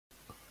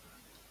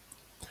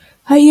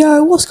Hey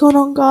yo, what's going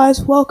on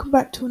guys? Welcome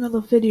back to another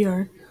video.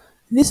 In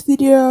this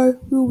video,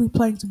 we will be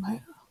playing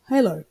some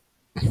Halo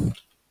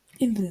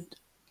Infinite.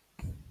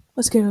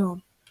 Let's get it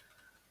on.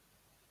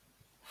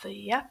 For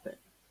yapping.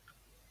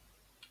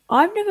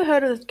 I've never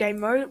heard of this game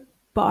mode,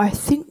 but I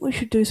think we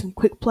should do some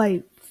quick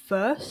play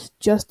first,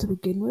 just to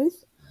begin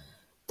with.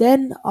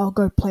 Then I'll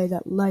go play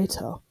that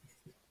later,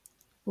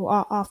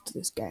 or after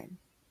this game.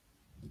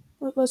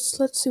 Let's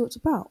see what's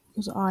about,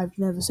 because I've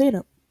never seen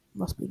it.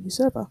 Must be a new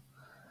server.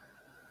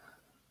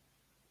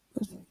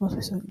 Must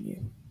be something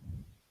new.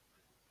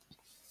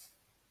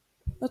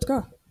 Let's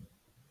go.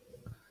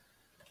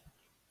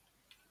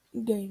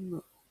 Game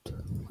mode.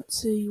 Let's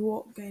see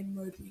what game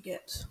mode we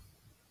get.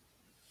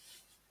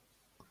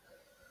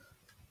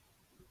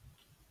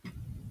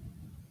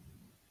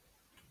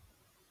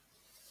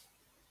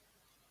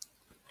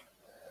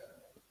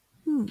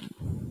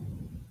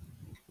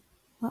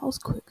 That was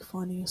quick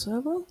finding a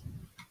server.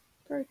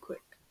 Very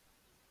quick.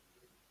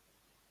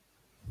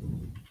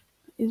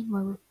 Is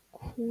my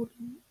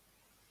recording...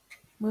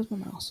 Where's my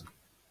mouse?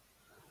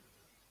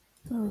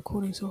 My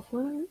recording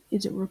software.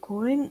 Is it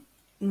recording?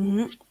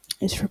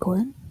 It's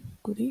recording.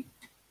 Goody.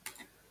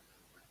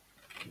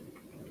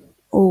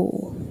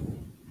 Oh.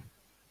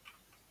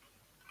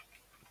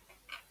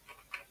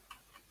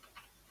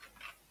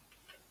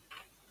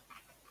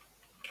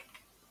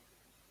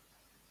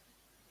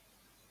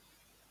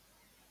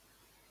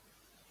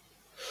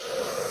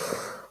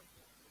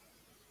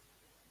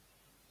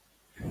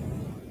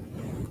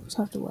 Just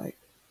have to wait.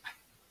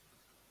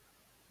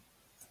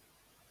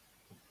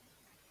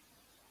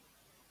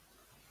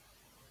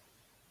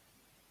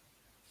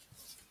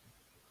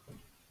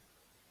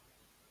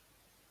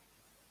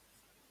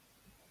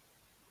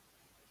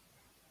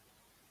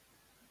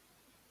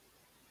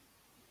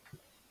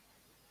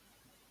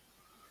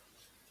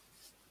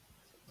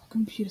 The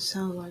computer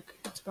sounds like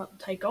it's about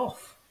to take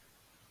off.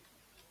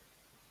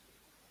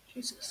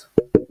 Jesus.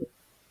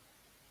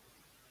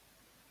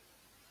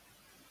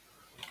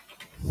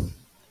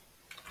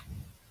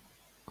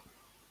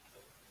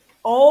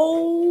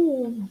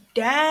 Oh,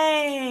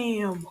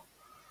 damn.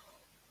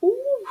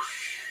 Ooh,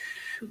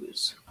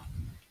 sugars.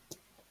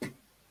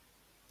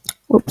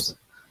 Whoops.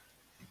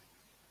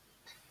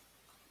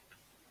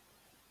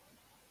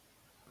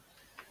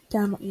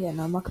 Damn, yeah,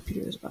 no, my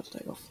computer is about to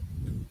take off.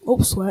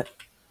 Oh, sweat.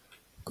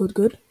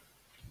 Good.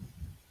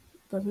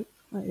 Perfect.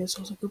 That is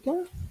also a good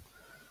player.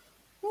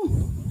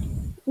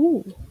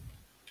 Ooh.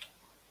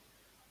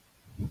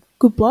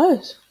 Good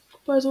players.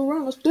 Good players all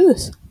around. Let's do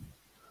this.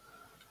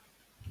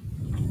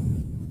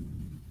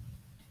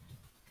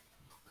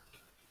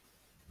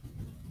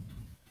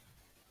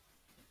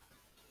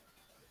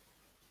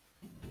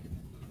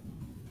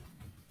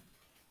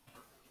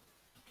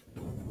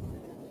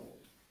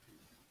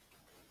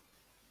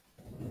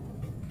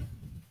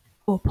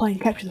 Or playing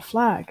Capture the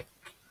Flag.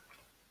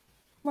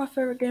 My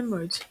favourite game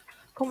modes.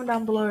 Comment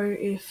down below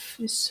if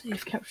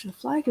Capture the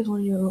Flag is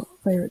one of your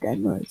favourite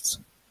game modes.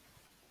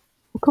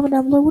 Or comment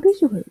down below what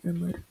is your favourite game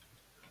mode.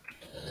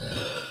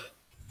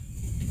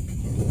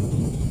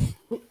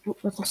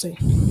 Let's see.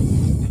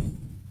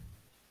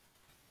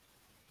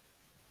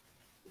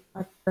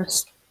 I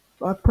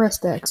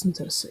pressed X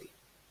instead of C.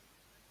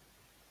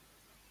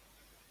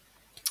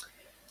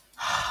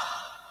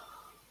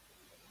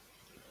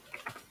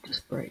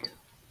 Just break.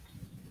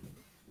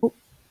 Oh.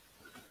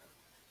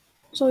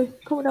 So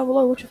comment down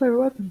below what's your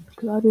favourite weapon,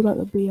 because I do like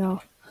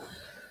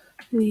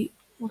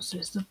what's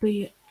this?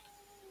 I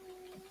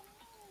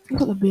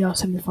got the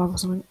BR-75 or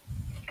something.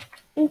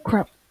 Oh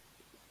crap.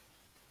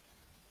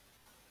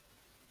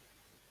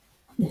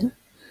 Yeah.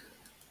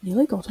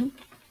 Nearly got him.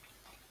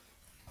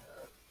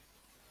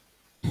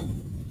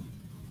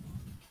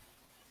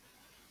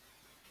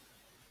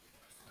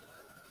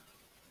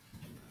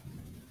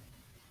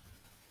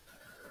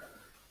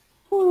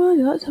 Alright,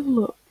 let's have a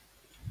look.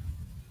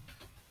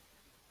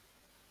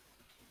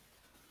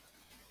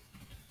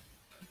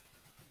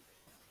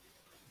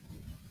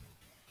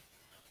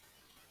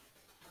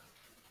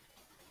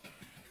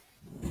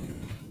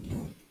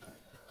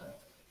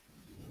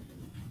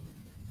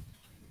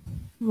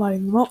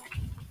 Lighting them up.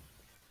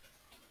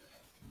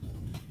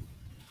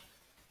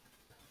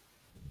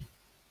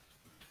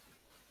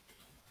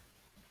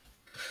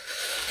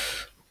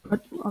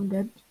 But I'm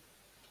dead.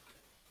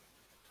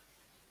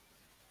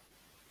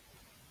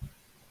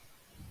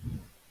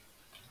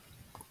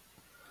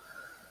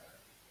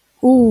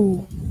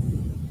 Ooh.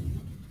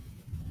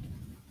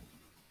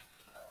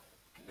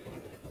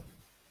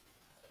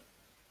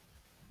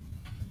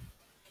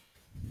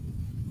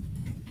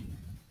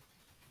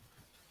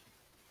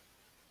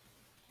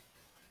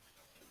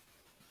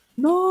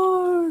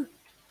 No!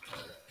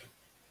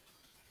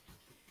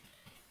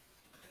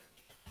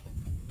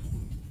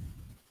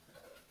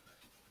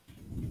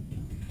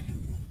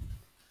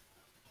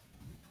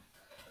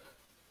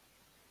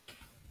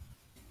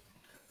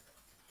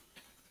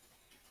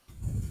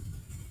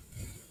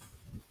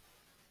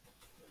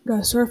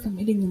 Guys, sorry if I'm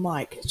hitting the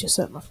mic. It's just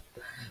that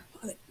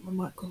I think my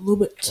mic was a little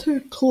bit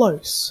too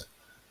close.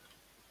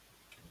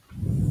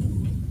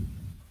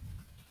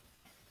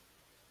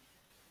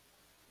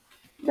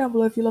 down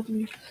below if you love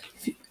me.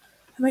 If you,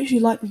 make sure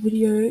you like the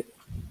video.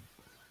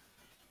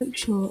 Make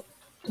sure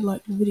to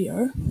like the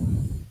video.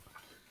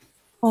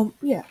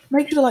 Yeah,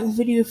 make sure to like the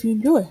video if you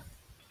enjoy.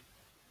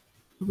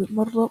 A bit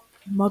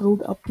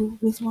muddled up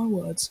with my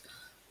words.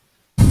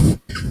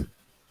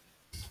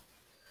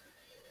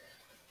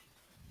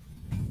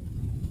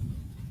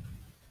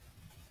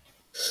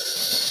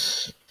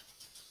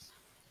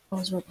 I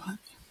was right behind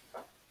you.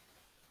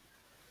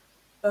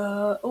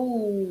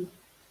 Oh.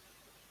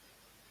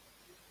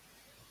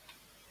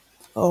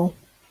 Oh.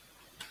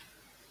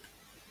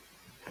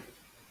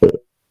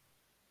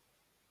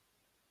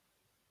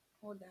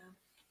 Oh, damn.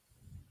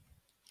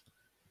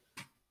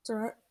 It's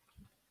alright.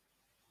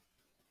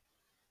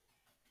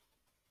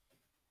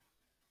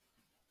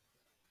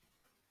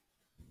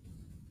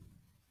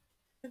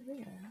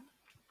 Yeah.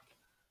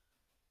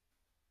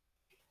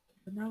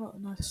 But now I got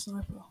a nice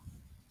sniper.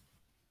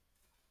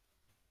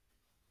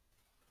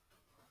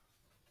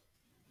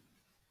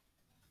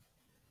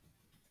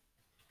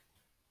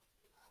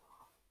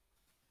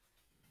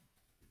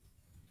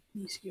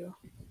 Easier.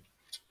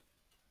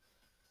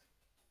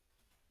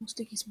 We'll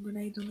sticky some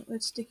grenades on it.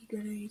 Let's sticky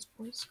grenades,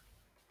 boys.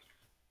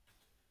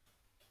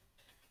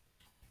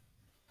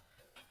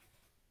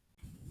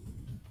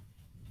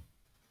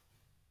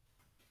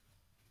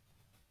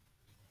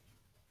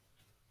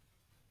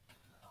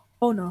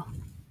 Oh no.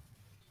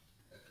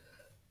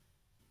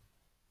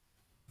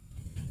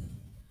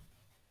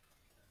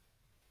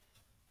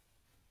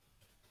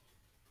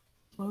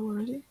 Oh, where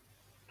is he?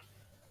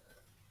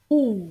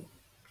 Oh.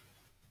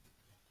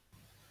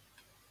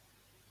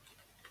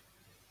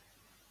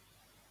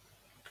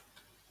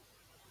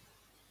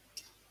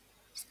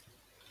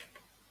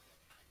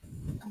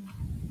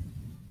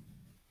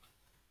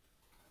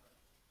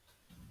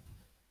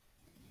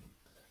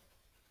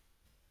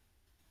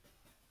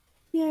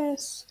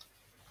 Yes.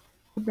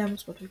 Oh, damn,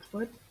 it's about to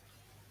explode.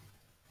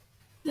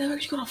 They've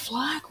actually got a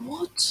flag.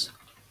 What?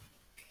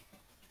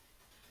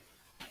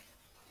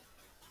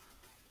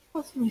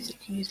 What's me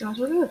thinking these guys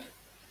were good?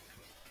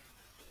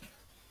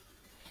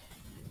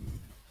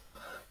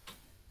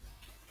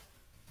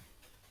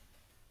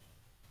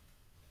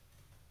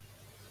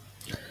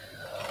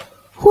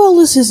 Well,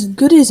 this isn't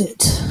good, is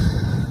it?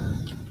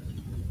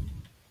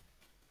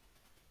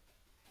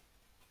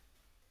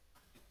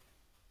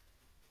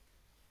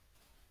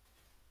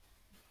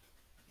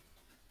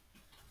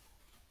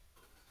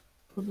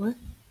 Probably.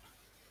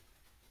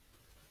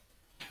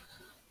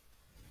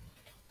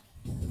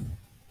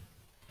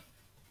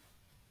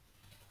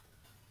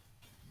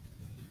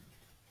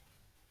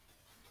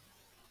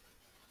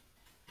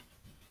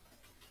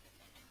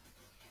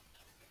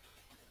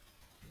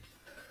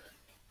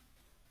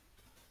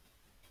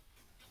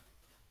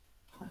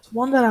 That's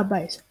one at our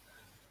base.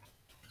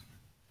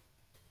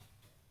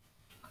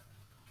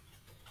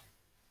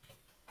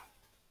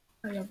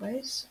 At our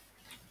base.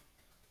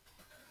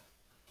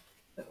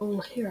 They're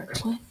all here,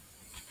 actually.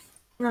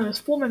 No, there's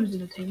 4 members in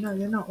the team. No,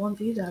 they're not. One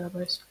is at our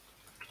base.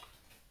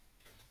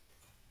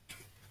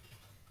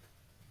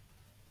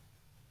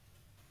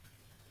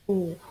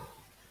 Oh.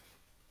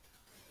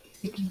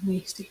 Sticky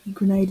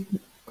grenaded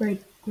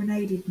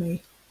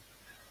me.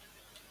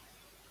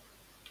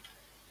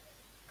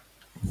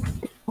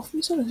 Off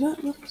me, son, is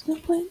that what is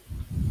that playing?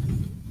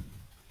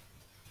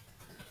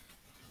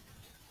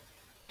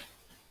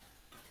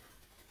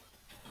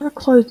 They're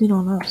closed in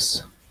on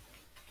us.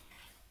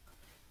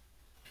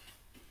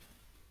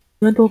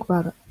 Don't talk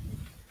about it.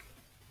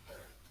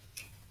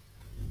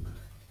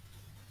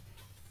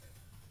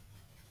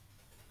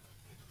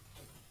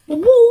 Whoa,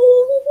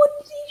 when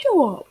did he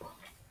show up?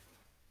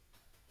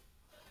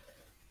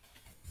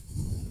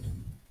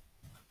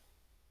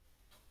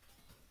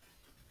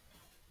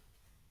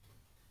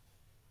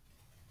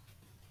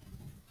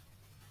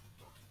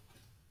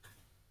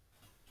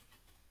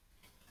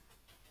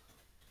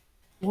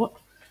 What?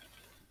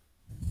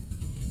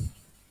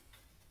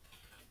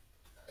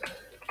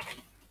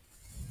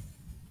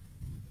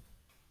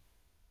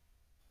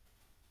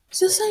 It's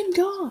the same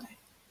guy.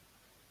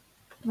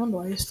 I wonder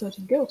why he's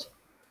 13 kills.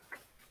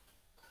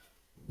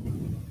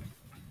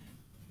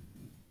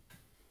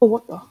 Oh,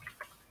 what the?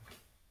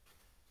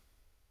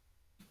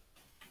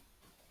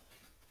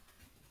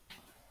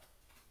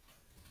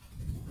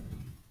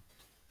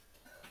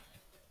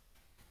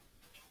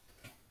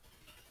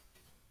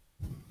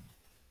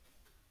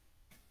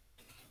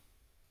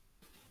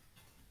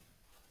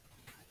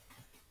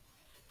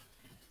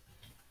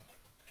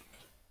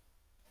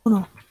 Oh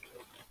no.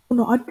 Oh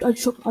no,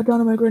 I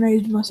dynamite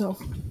grenaded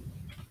myself.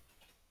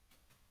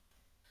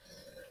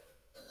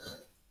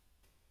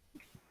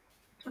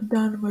 I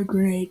dynamite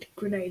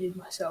grenaded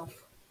myself.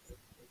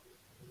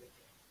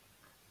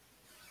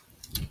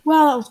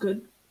 Well, that was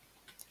good.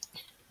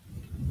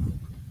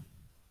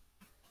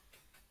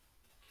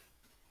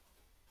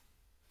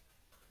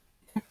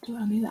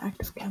 I need an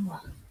active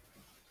camera.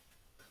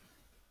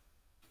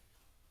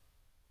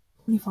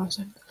 25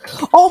 seconds.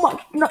 Oh my,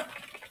 no.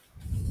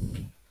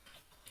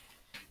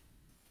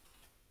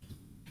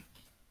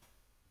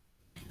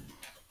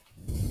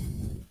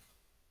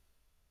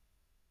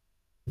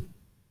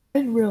 I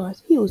didn't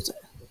realize he was there.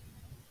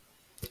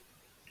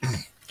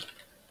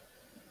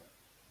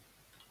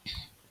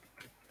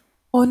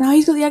 Oh, now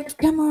he's got the active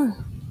camo.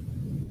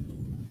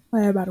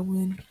 They're about to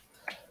win.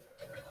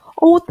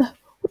 Oh, what the?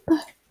 What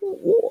the?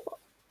 What?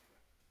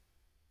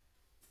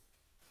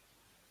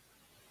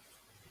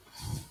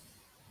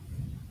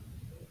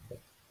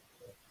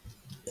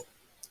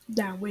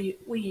 Damn, we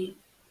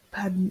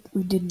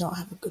did not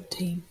have a good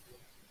team.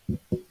 Are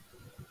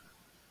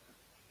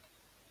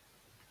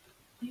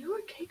you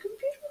okay,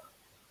 computer?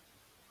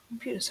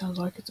 Computer sounds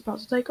like it's about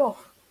to take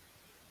off.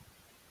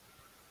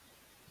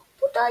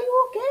 But are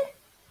you okay?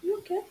 You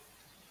okay?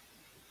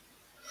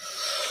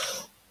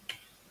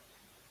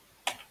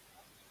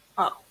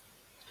 Oh,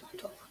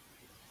 it's off.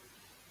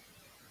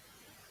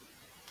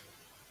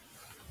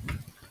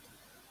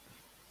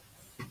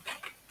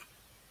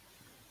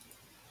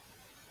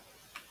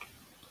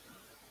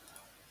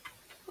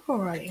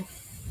 Alrighty,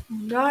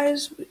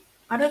 guys.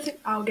 I don't think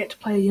I'll get to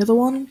play the other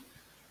one,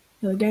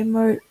 the other game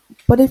mode.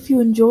 But if you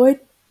enjoyed,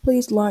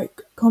 please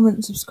like, comment,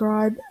 and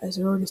subscribe, as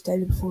I already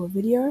stated before the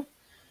video.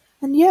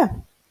 And yeah,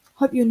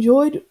 hope you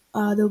enjoyed.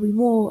 There'll be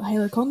more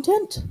Halo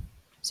content.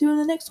 See you in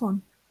the next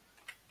one.